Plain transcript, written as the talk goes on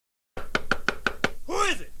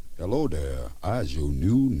Hello there, I's your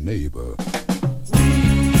new neighbor.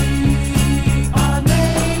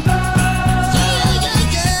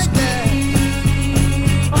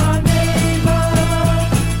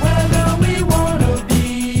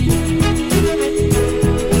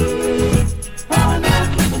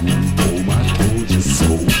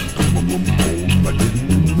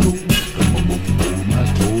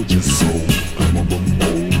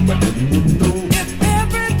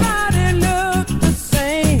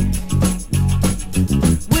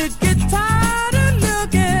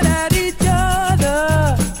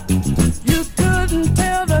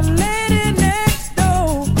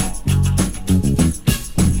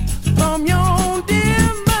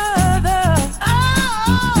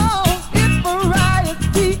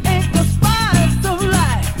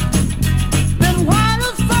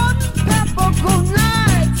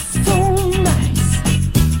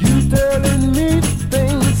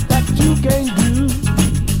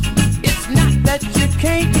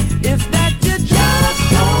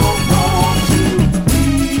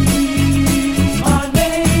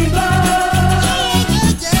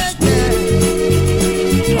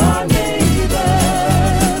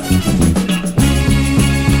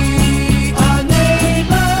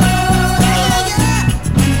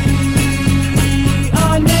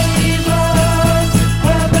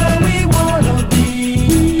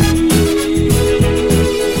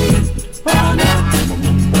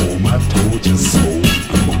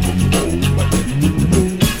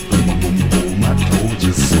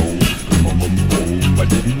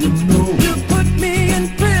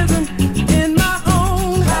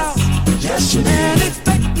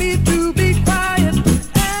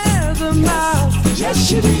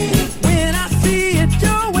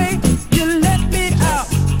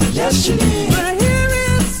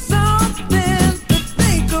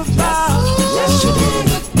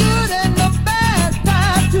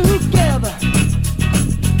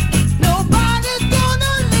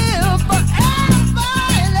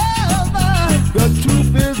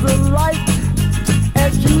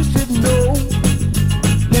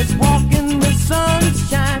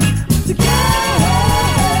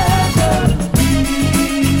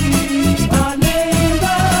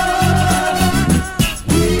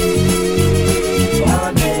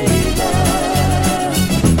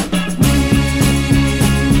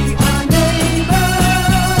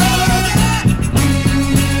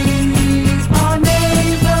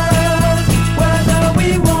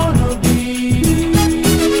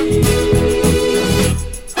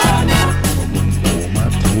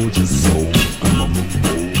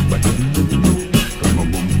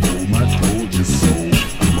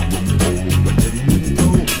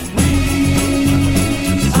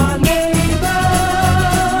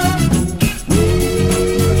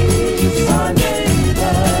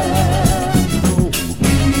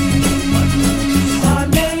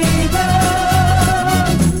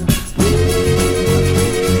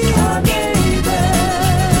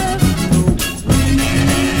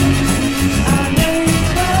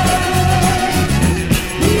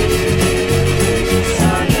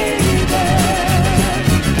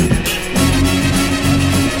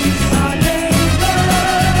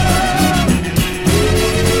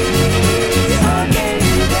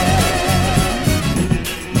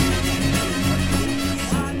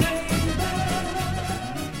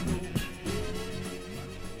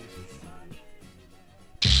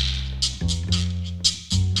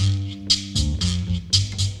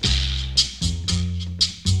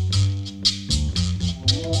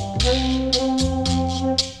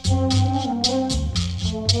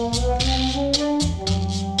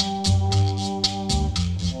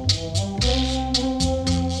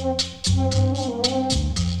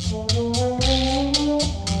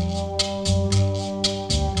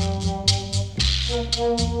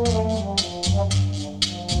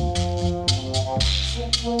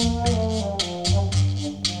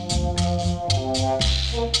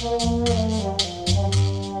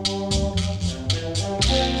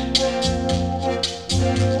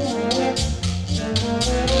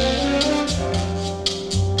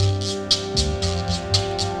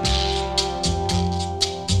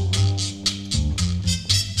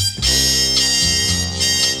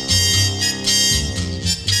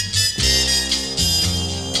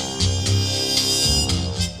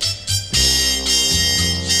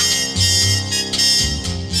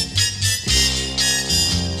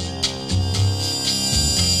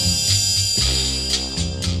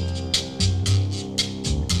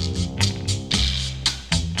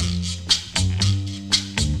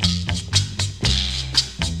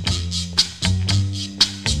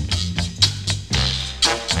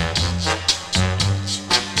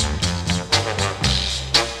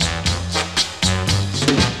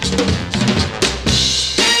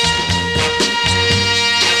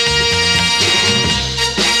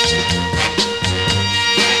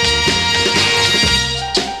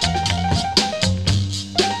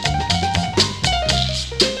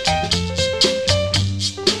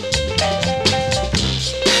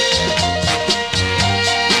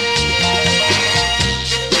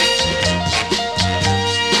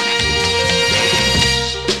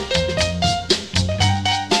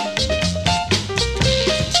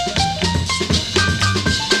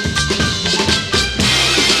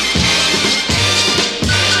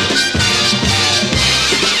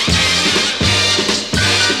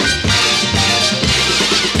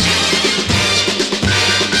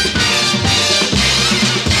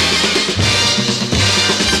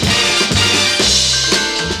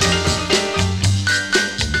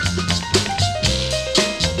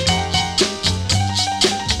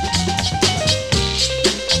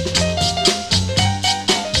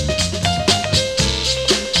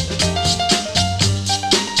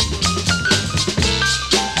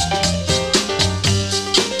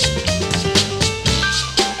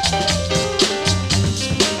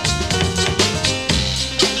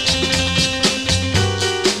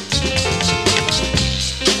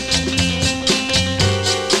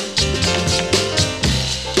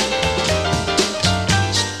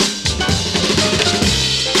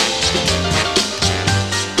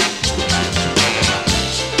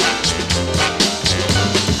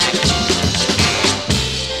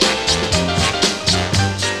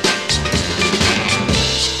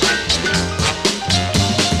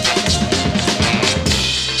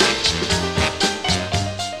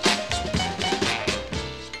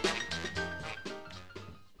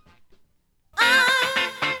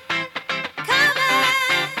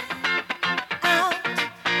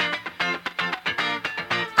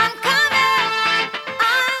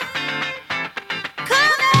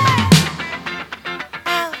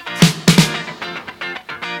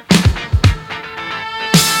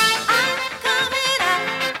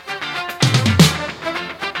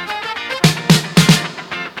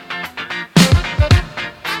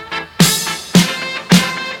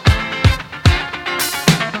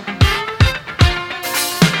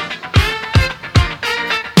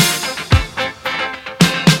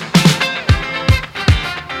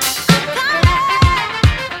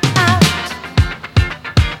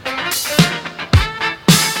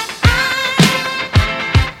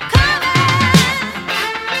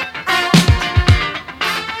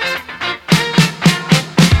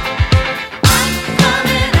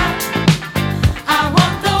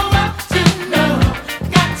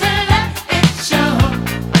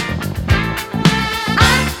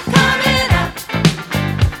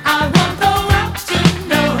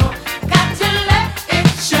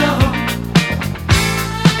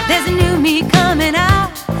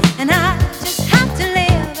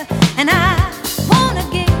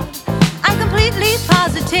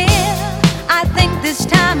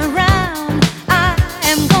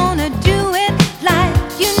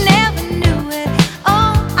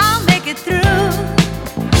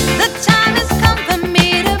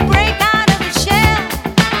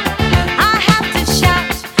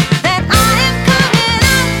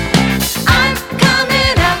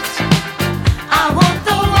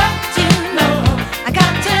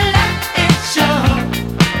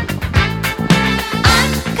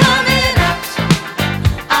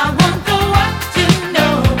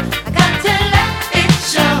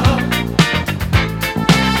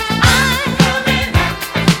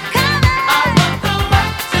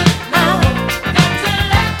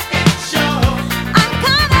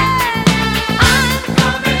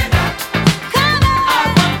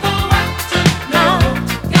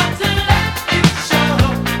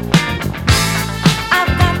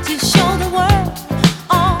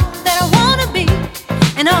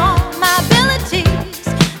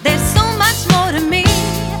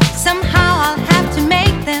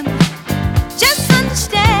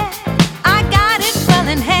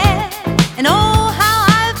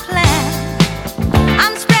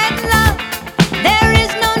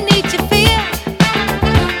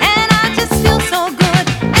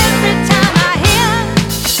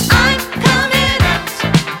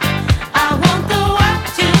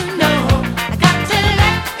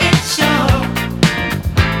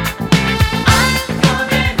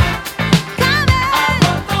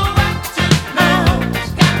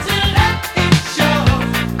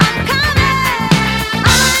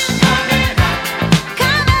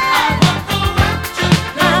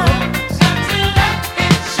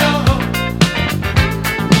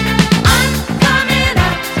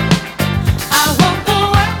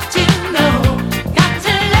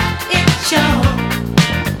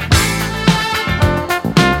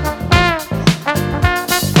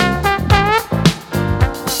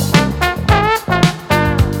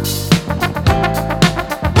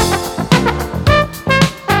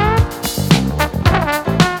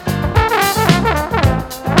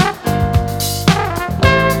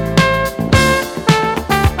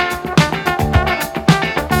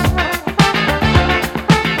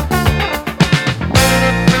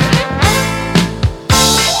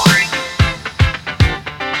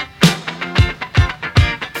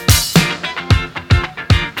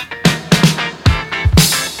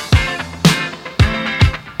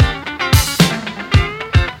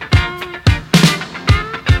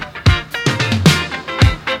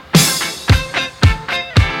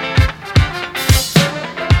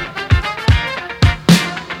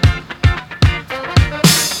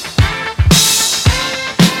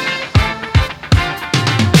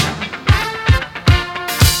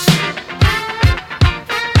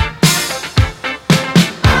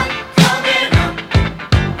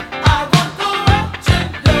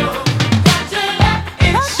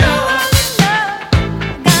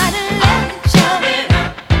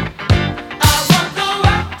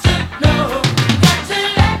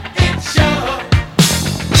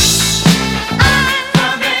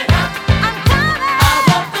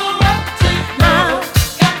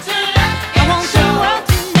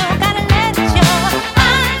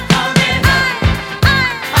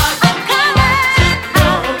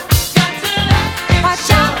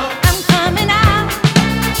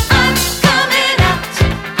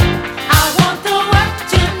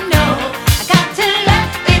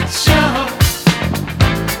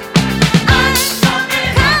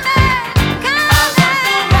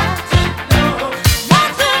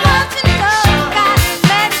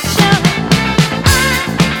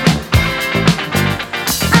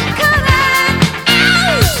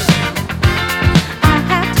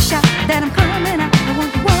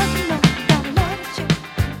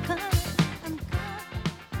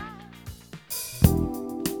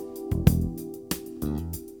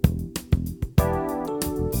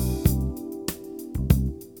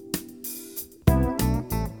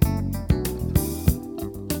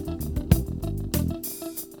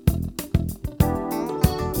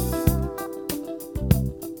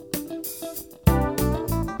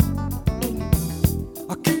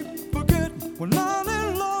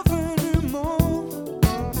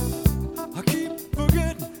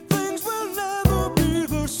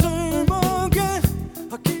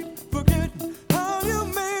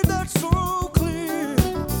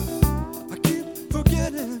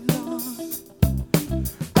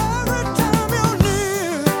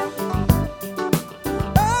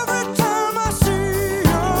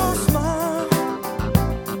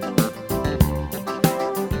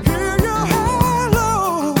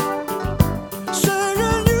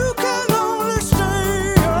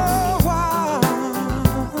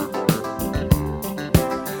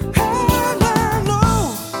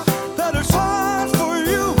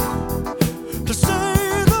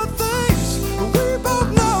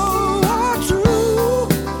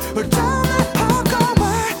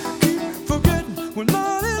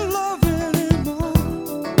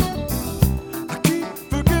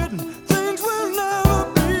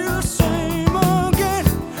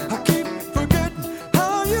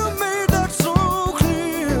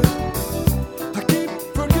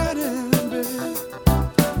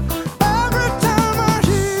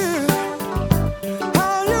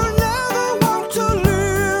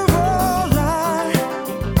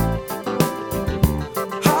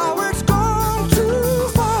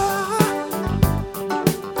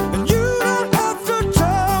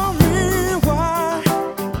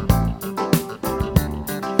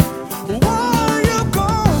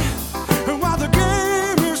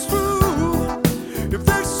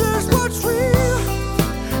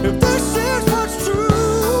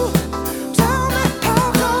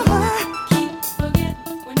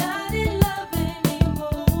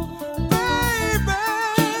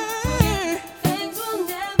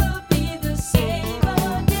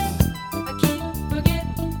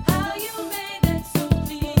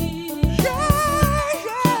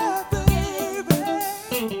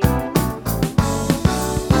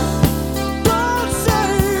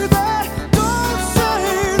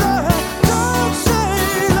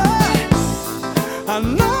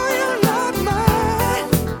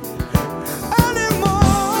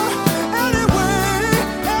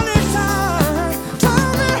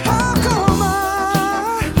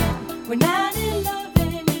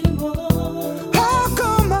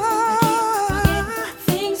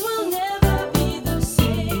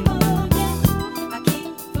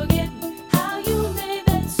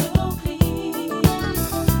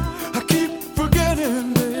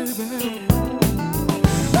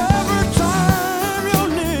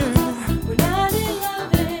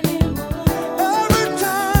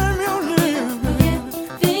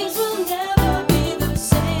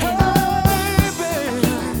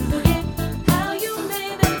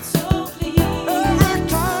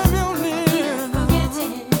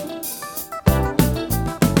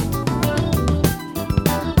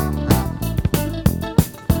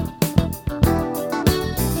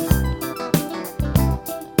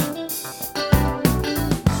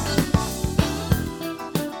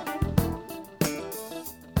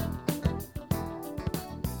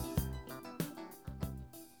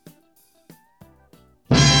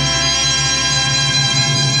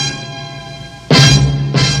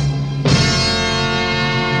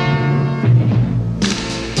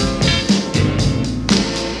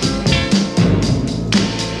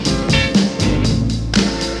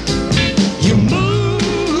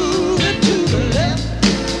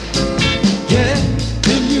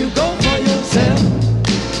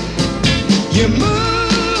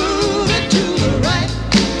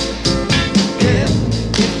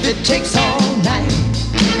 takes all night.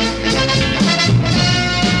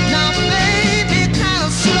 Now baby, kind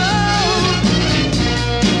of slow,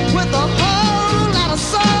 with a whole lot of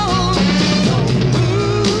soul. Don't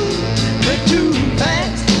move, but too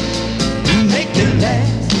fast, make it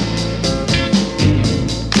last.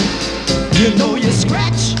 You know you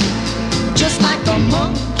scratch just like a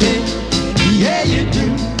monkey, yeah you do.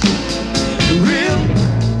 Real,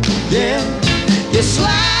 yeah, you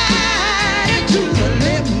slide into the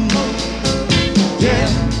limbo, yeah.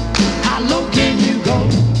 How low can you go?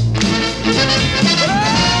 Oh,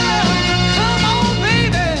 come on,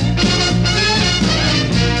 baby.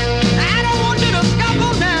 I don't want you to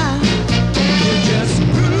scuffle now. You just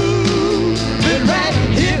groove it right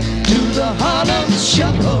here to the Harlem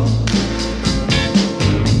Shuffle.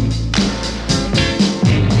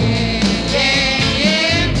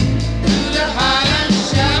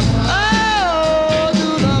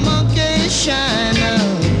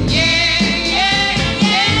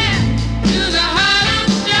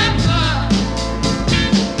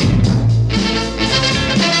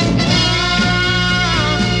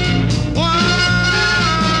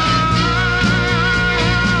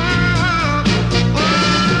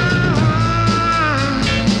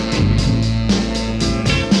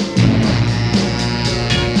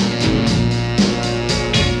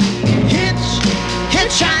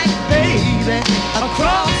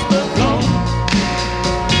 Across the floor.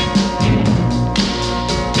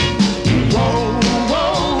 Whoa,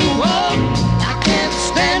 whoa, whoa, I can't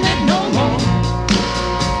stand it no more.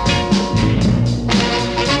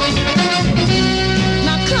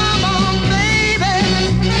 Now come on, baby.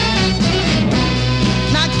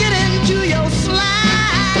 Now get into your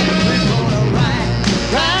slide. We're gonna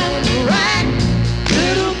ride,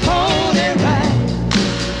 little pony ride.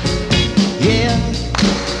 Yeah.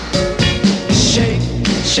 Shake,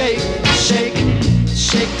 shake, shake,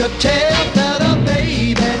 shake a tail feather,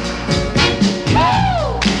 baby.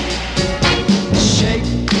 Woo! Shake,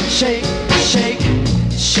 shake, shake,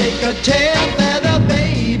 shake a tail feather,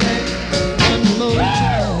 baby. One more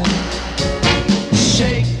time.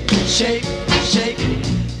 Shake, shake, shake,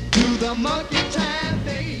 do the monkey time,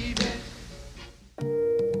 baby.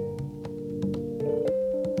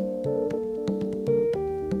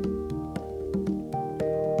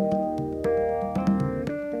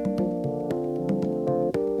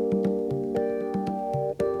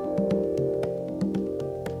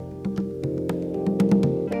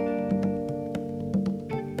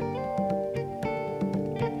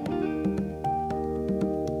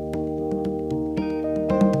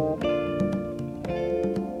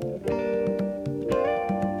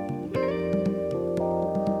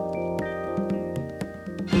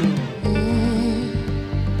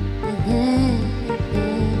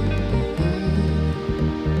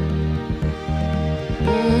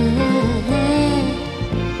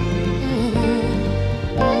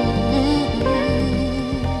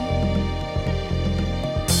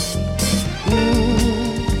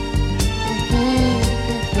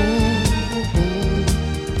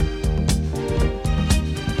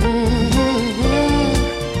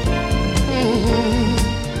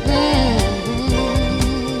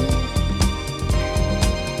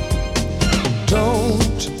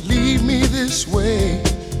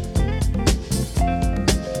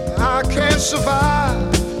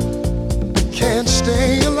 Survive, can't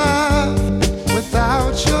stay alive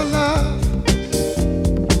without your love.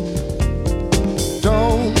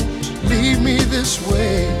 Don't leave me this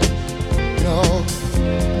way, no,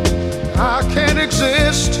 I can't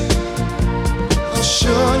exist. I'll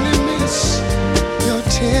surely miss your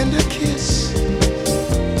tender kiss.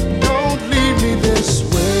 Don't leave me this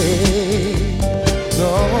way,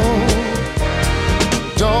 no,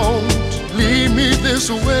 don't leave me this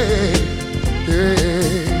way.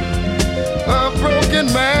 A broken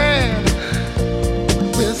man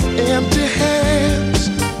with empty hands.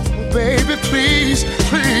 Baby, please,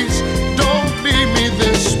 please, don't leave me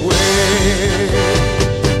this way.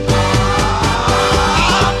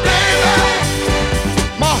 Ah, baby,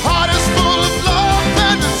 my heart is full of love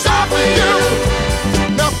and desire for you.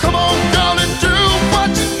 Now come on, girl, and do what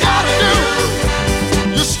you gotta do.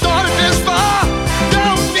 You started this fire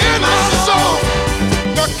down in my soul.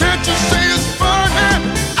 Now can't you see it's burning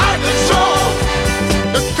out of control?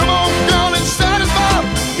 Now come on, girl, and satisfy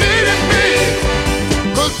needing me.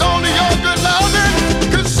 'Cause only your good loving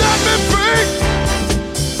can set me free.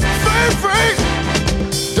 Free, free.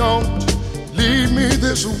 Don't leave me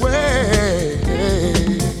this way.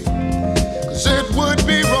 'Cause it would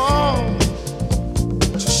be wrong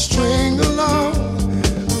to string along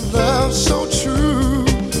a love so true.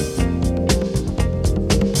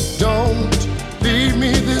 Don't leave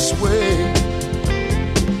me this this way.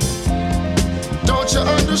 Don't you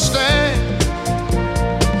understand?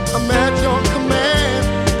 I'm at your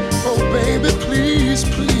command. Oh, baby, please,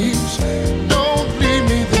 please, don't leave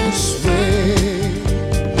me this way.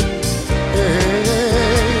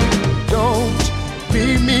 Hey, don't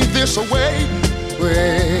leave me this way.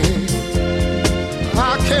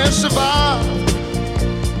 I can't survive,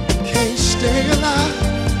 can't stay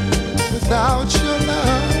alive without your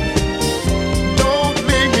love. Don't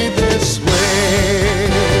leave me this way.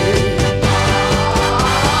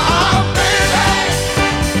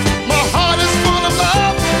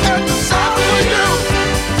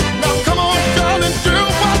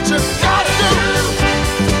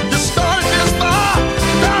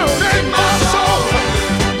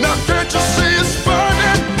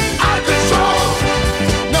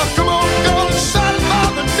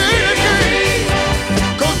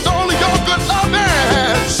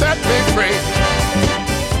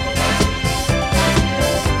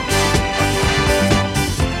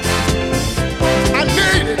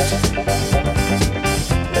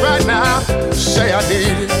 Say I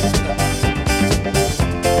need it.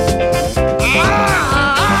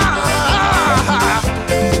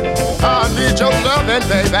 I need your loving,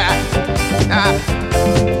 baby.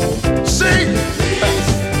 See,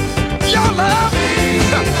 your love,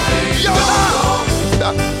 your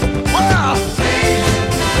love. Well,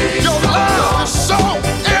 your love is so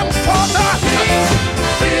important,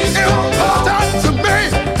 important to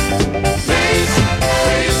me.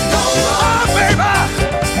 Oh, baby.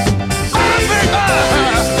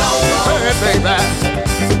 Baby,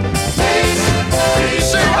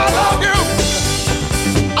 say I love you.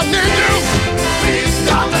 I need you.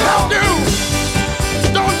 Got to love you.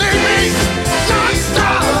 Don't leave me. Not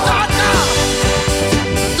stop, not now.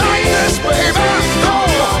 Like this, baby. No,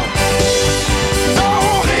 no.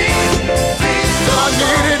 I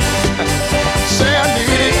need it. Say I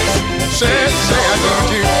need it. Say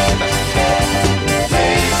I need you.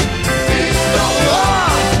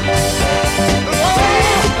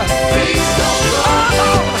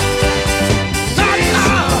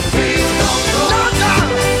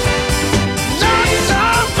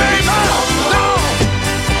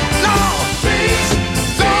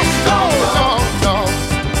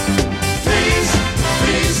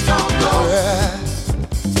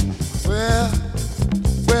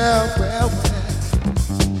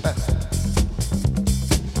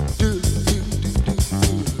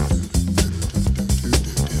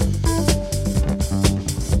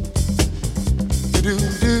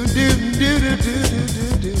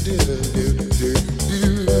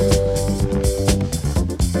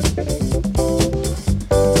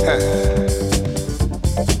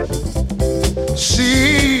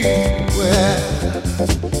 See where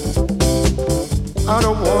I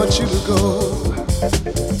don't want you to go.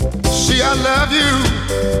 See, I love you.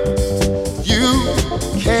 You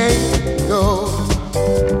can't go.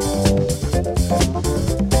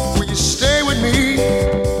 Will you stay with me?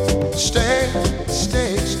 Stay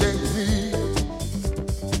with me.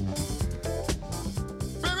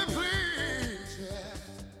 Baby, please, yeah.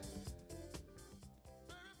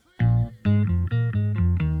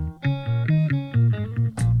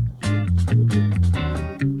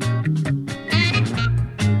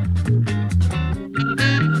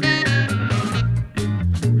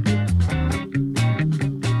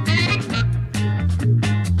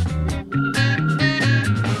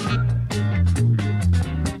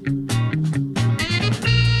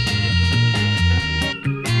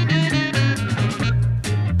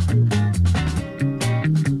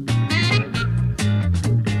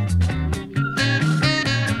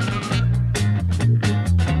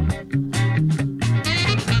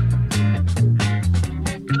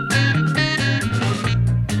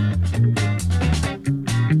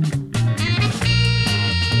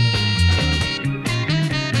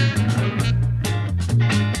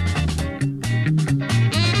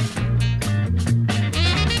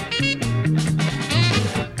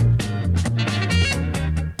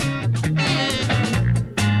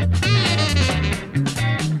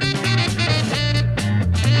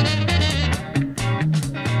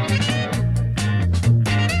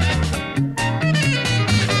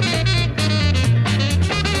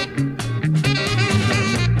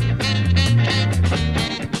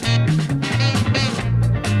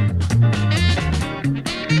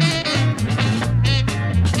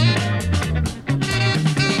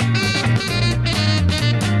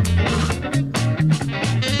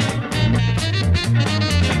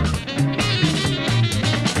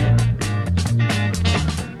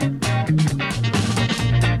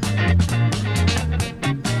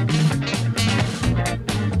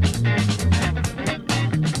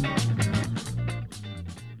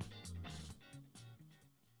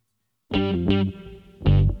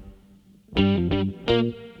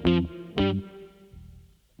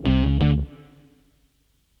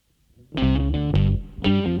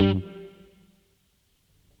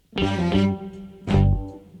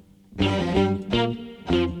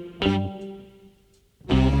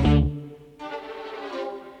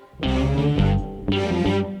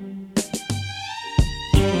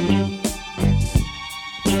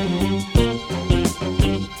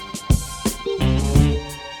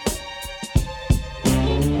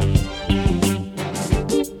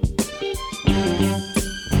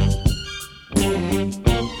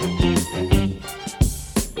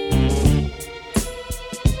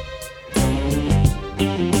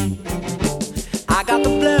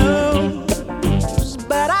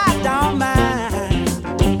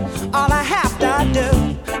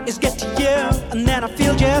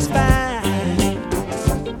 just fine.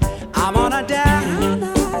 I'm on a down,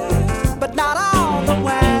 but not all the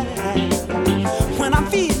way. When I'm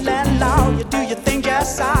feeling low, you do your thing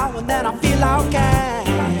just so, and then I feel okay.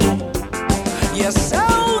 You're so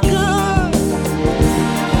good,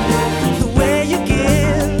 the way you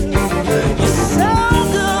give. You're so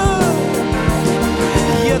good,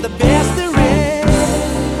 you're the best there is.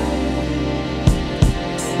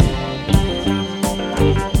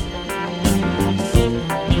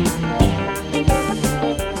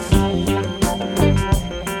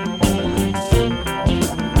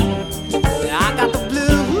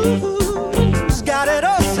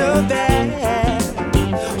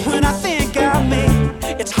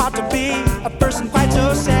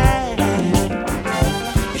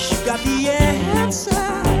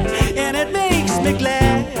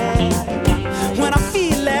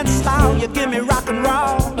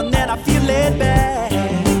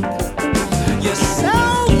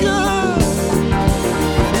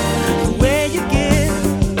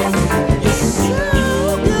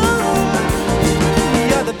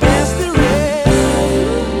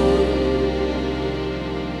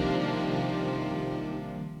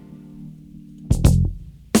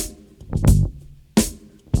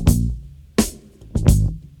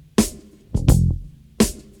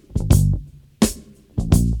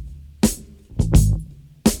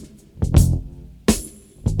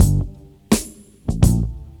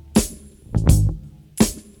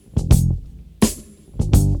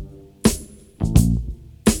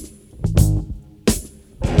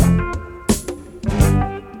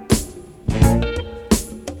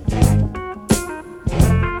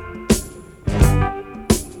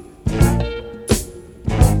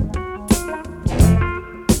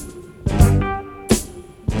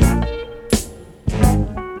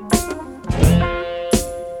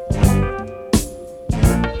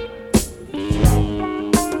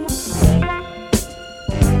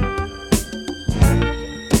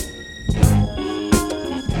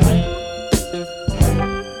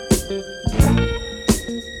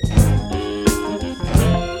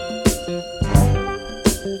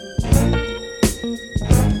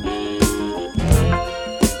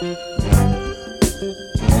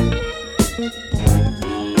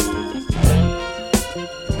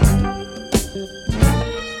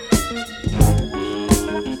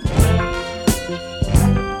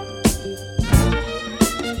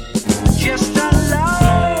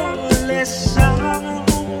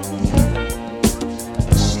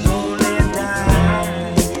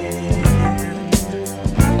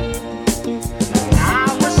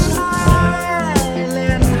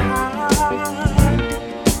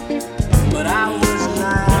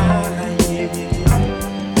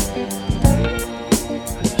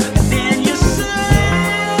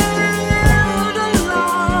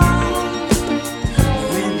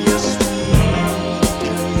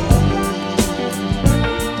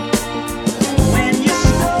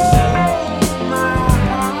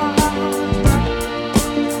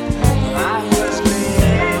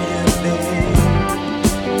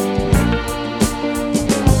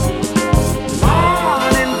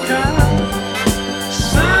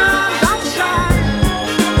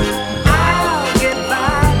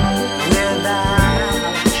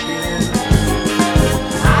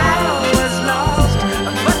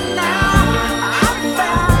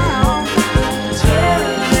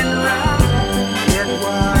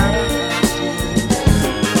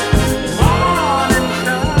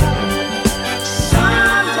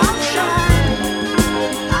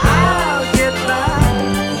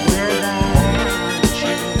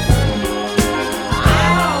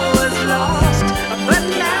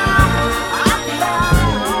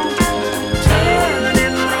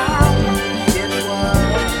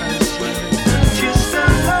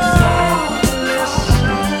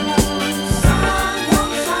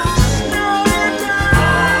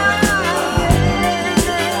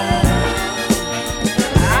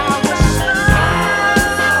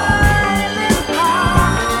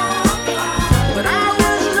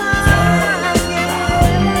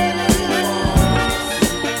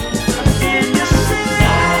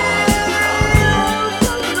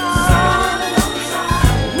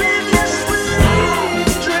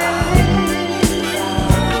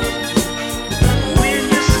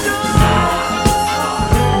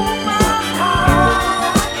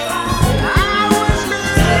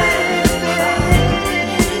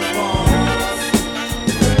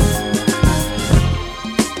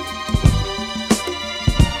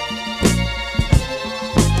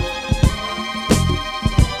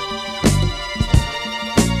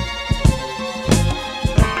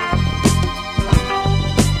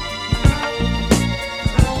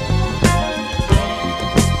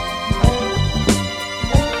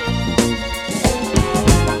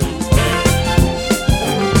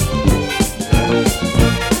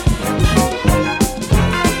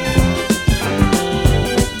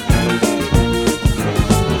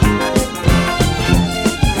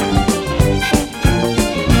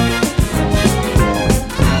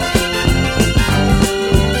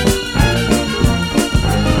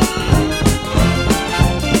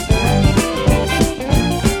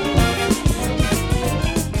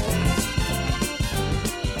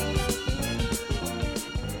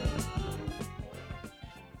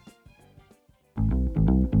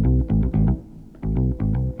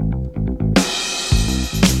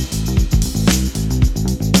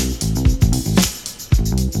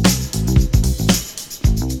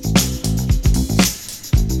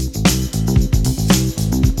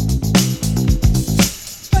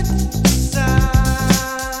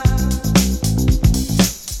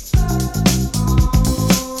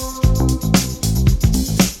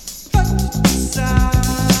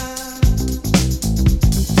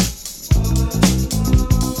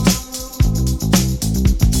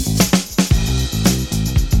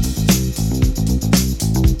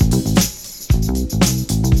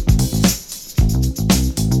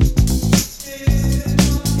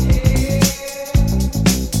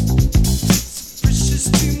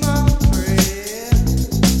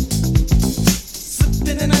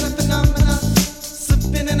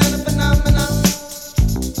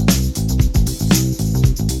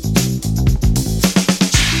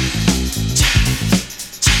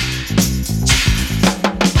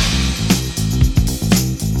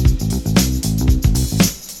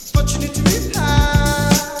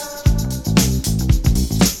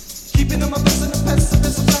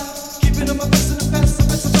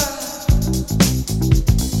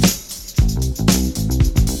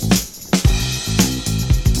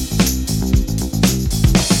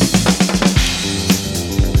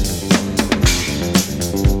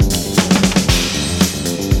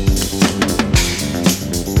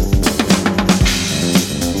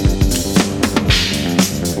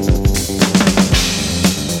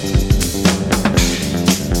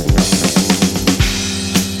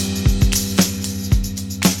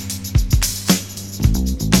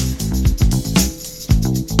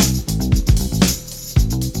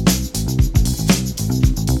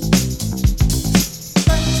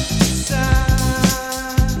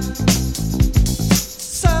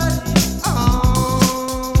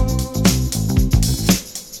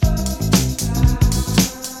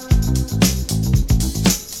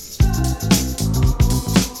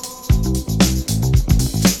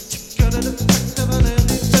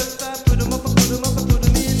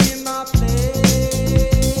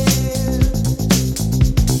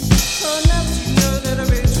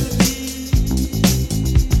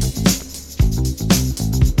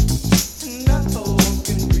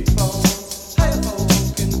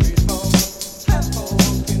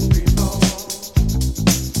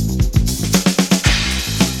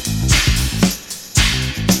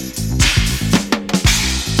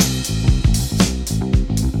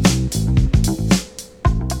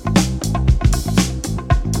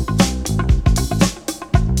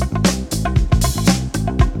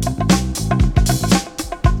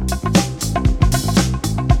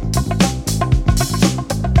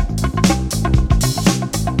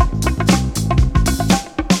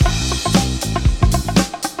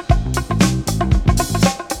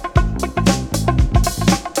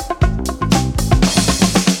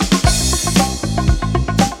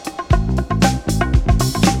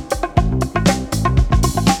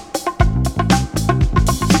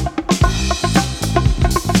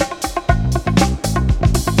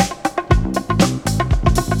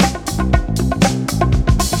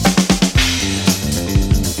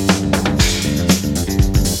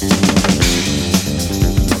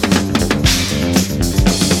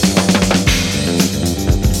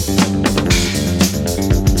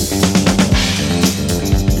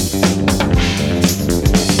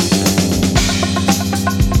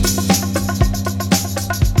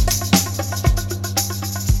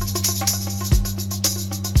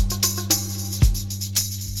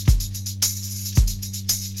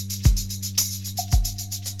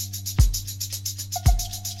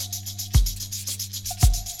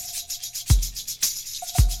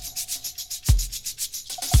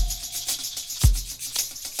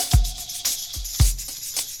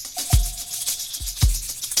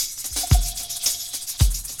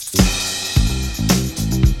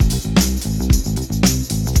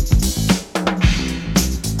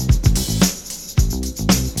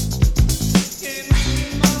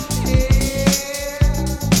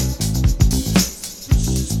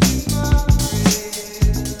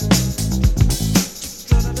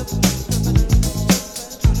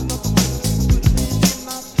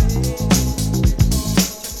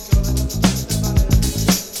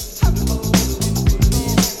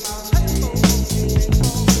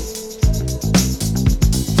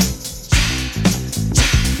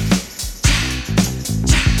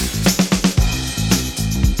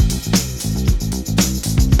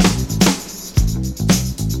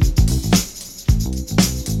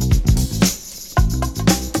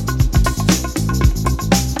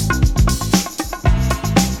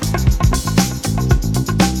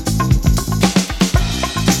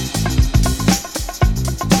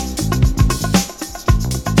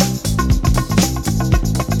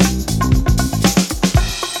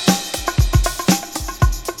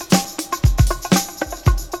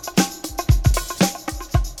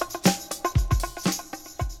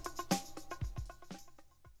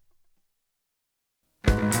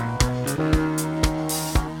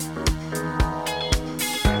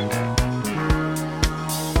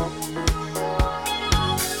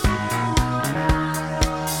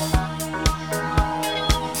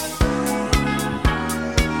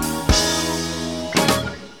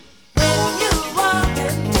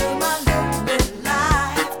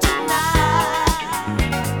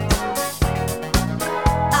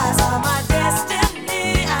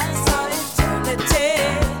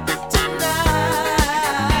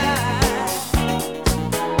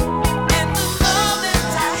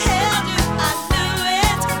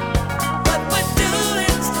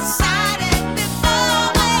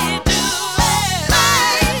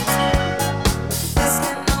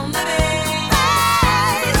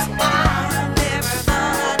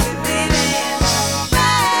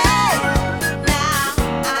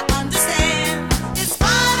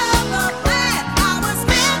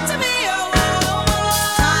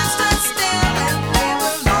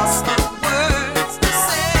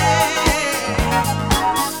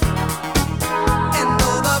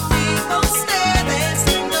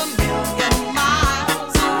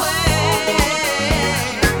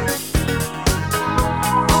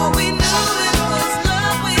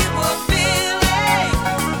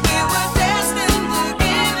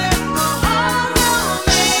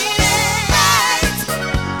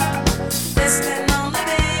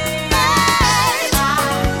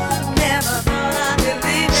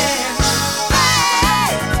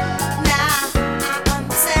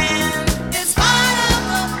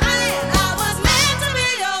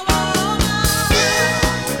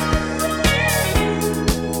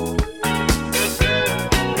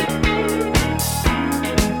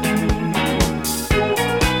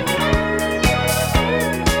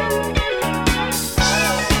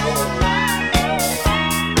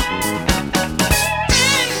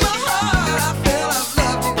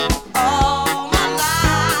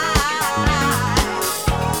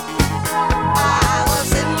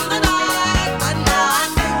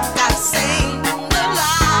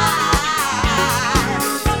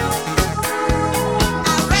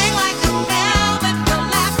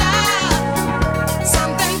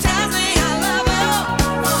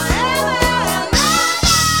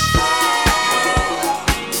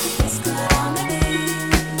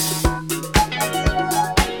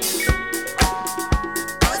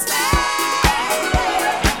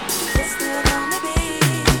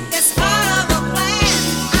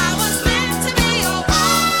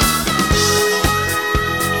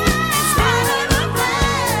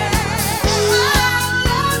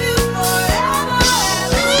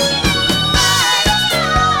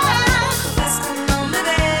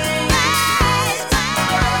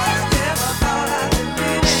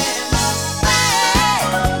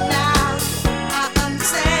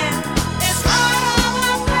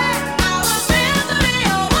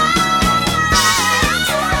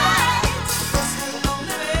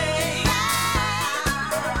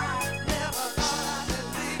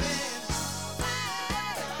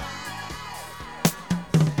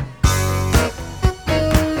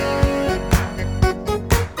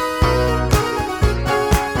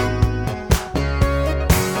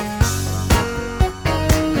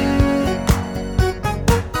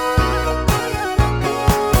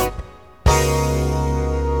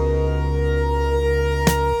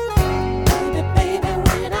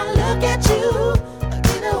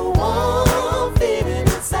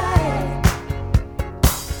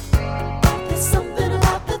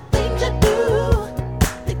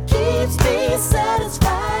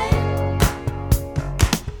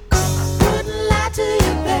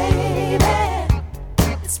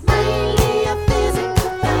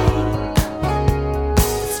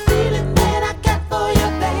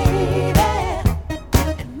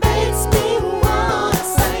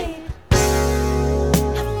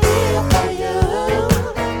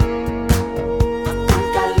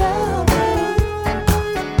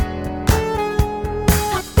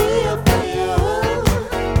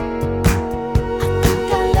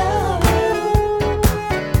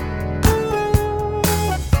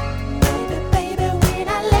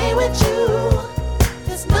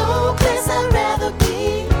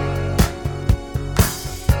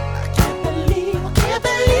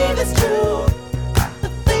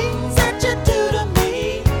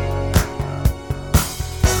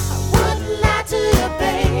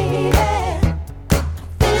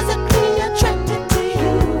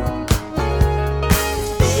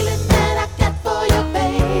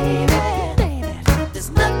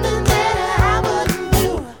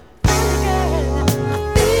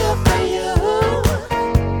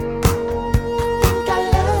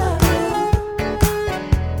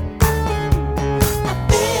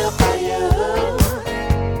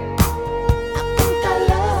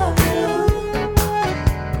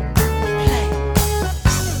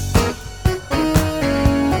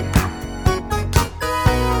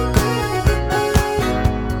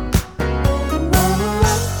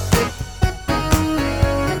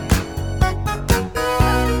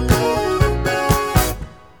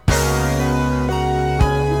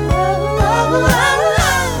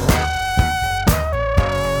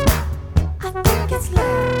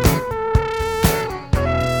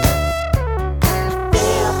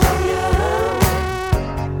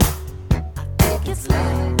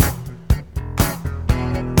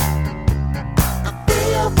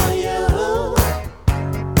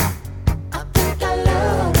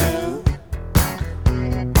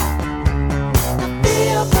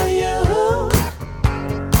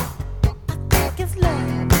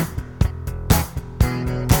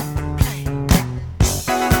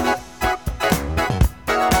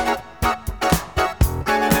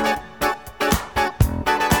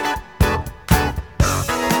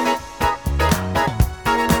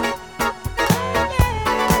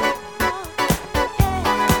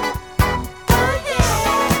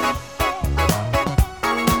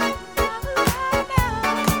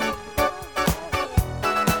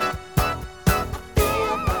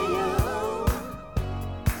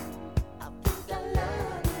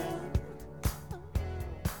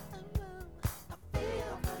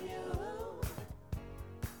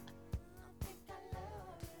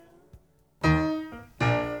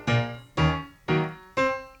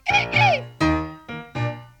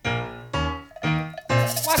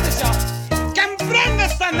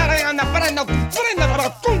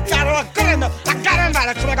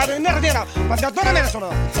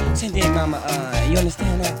 Senti, mama, you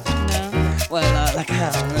understand that? No. Well, like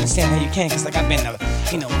I don't understand how you can, cause like I've been to,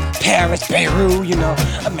 Paris, Beirut,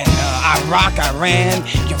 I've been Iraq, Iran,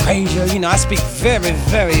 Eurasia, I speak very,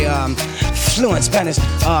 very fluent Spanish.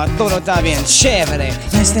 Todo está bien chévere.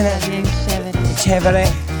 You understand that? Bien chévere. Chévere.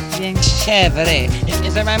 Bien Chévere.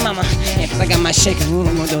 Is that right, mama? Yeah, cause I got my shaking room,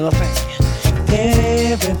 I'm gonna do a little thing.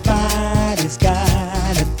 Everybody's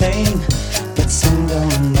got a thing, but some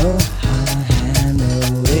don't know how to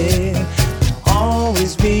handle it.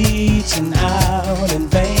 Always reaching out in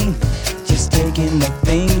vain, just taking the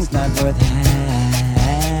things not worth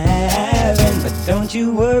having. But don't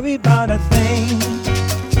you worry about a thing.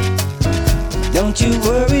 Don't you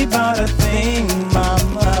worry about a thing,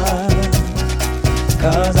 mama.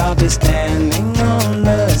 Cause I'll be standing on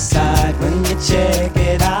the side when you check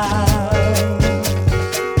it out.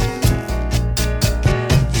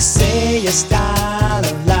 You say your style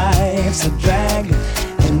of life's a drag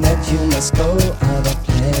and that you must go other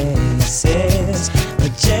places,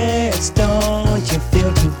 but just don't you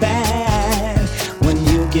feel too bad when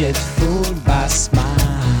you get fooled by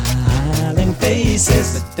smiling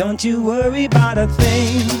faces. But don't you worry about a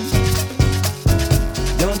thing.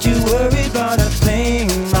 Don't you worry about a thing,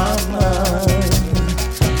 mama.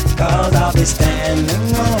 Cause I'll be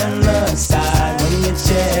standing on the side when you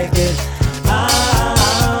check it out.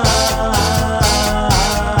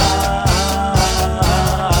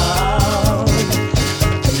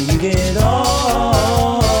 And you get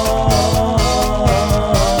off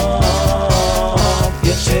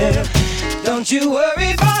your trip. Don't you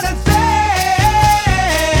worry about a thing.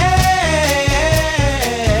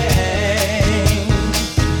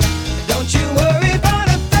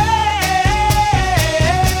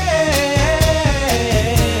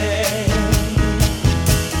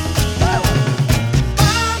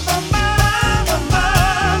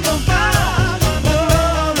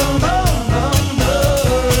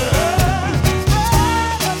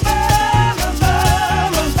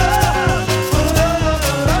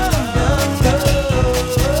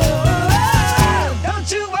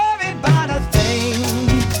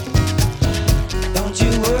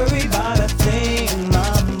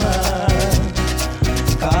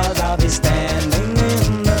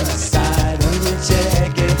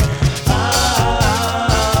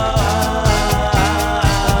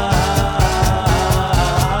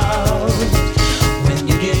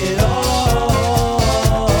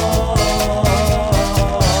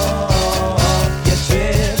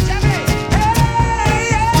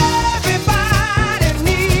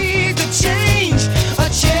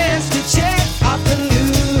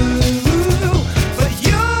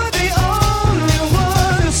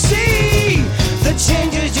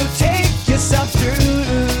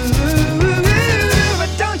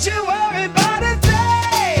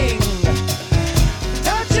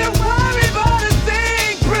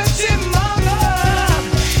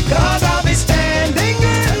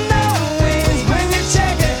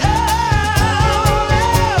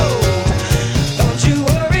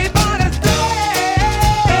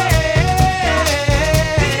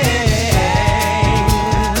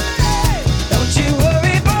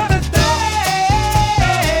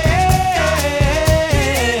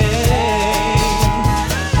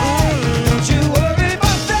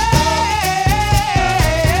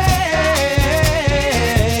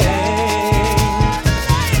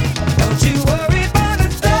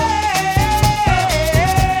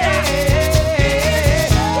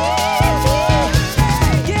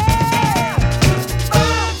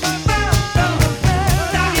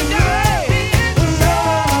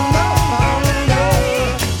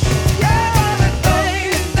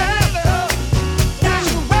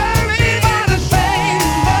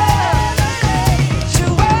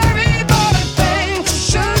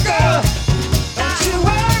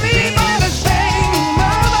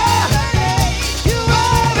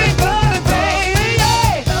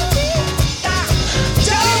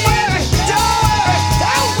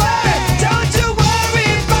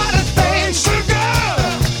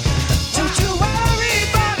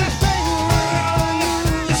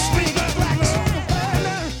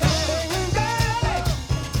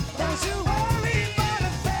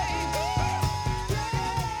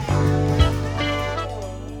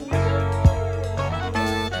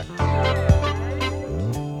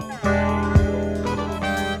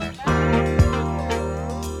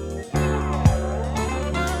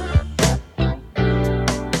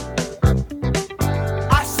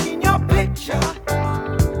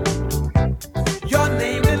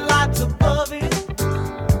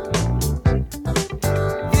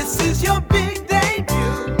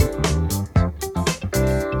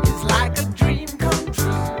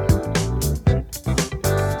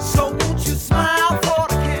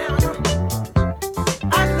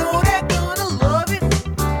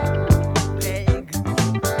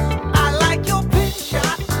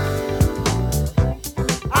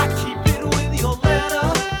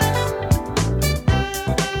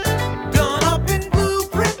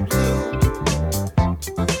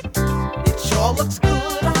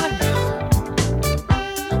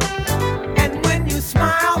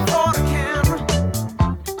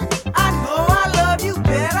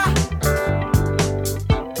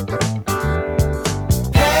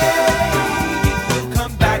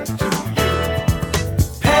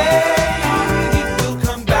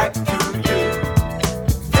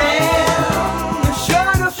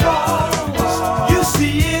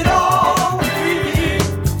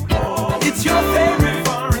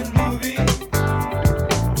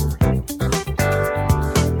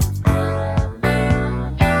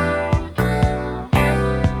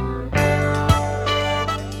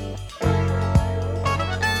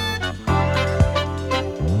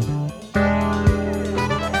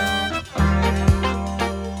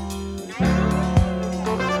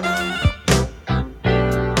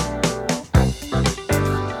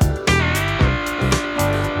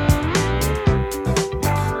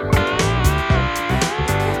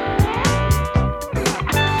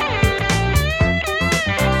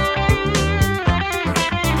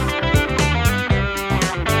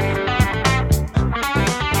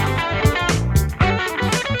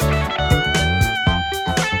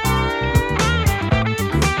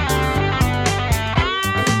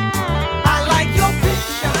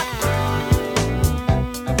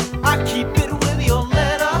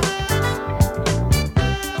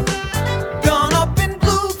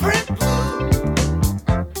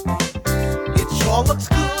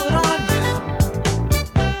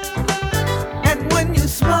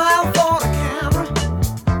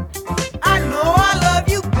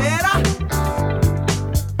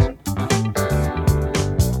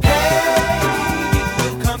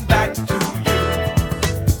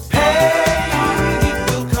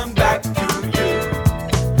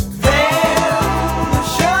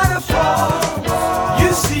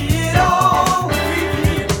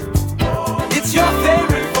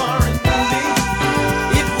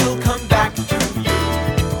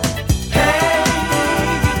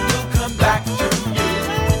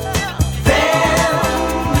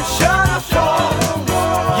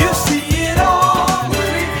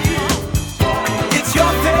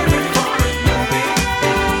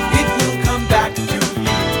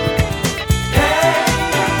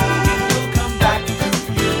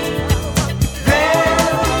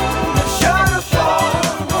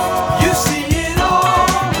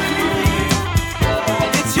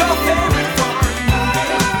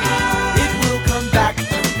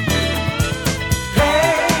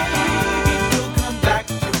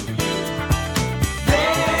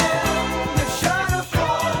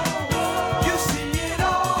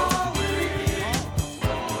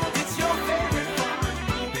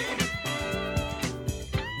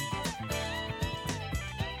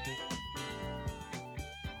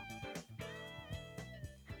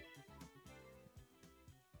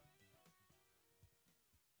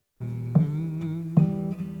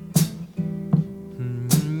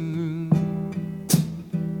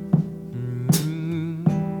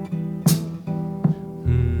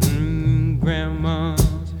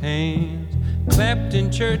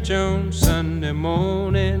 in church on Sunday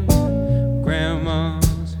morning.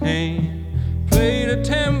 Grandma's hand played a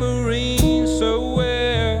tambourine so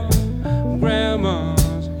well.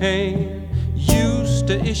 Grandma's hand used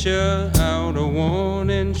to issue out a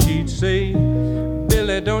warning. She'd say,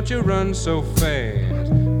 Billy, don't you run so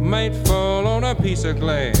fast. Might fall on a piece of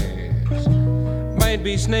glass. Might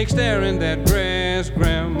be snakes there in that grass.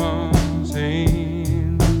 Grandma's hand.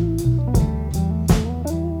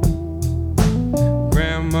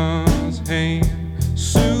 Grandma's hand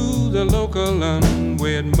soothed the local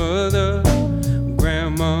unwed mother.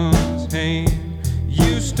 Grandma's hand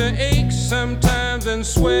used to ache sometimes and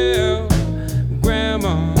swell.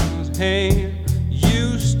 Grandma's hand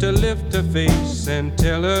used to lift her face and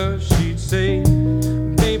tell her, she'd say,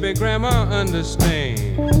 baby, grandma,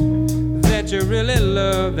 understand that you really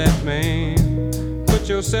love that man. Put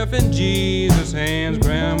yourself in Jesus' hands.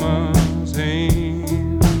 Grandma's hand.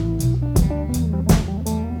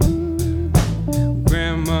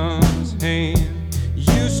 Grandma's hand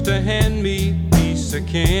used to hand me a piece of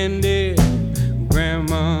candy.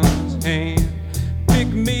 Grandma's hand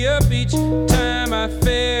picked me up each time I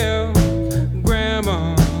fell.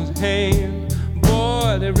 Grandma's hand,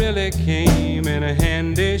 boy, they really came in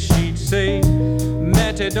handy. She'd say,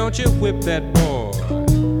 Matty, don't you whip that boy.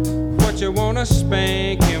 What you wanna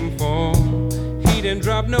spank him for? He didn't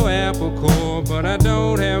drop no apple core, but I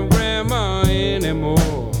don't have grandma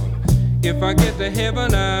anymore. If I get to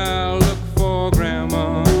heaven, I'll look for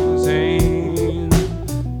grandma's hand.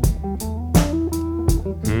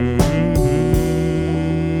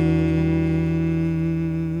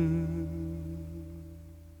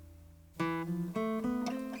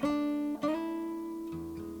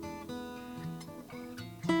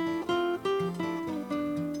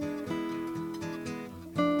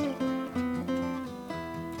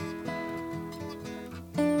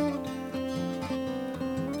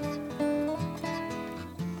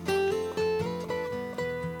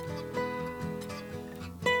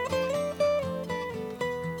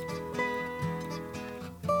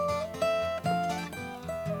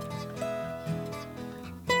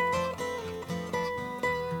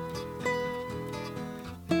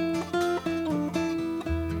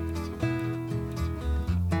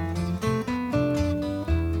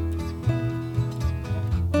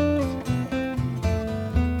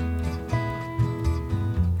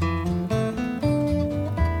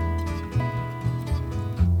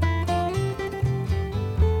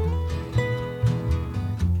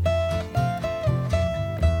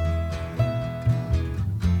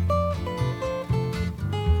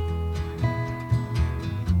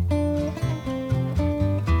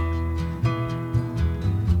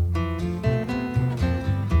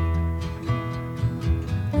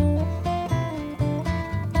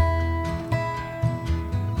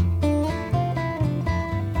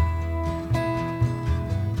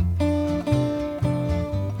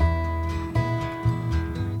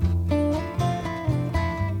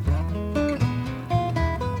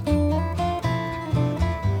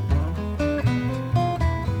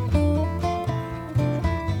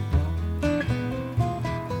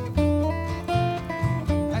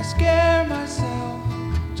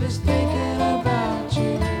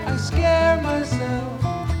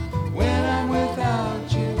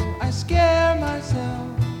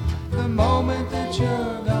 moment that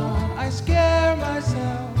you're gone, I scare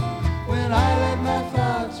myself when I lay